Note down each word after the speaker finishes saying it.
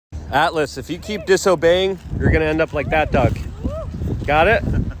Atlas, if you keep disobeying, you're going to end up like that dog. Got it?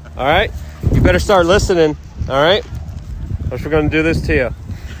 All right? You better start listening. All right? Or we're going to do this to you.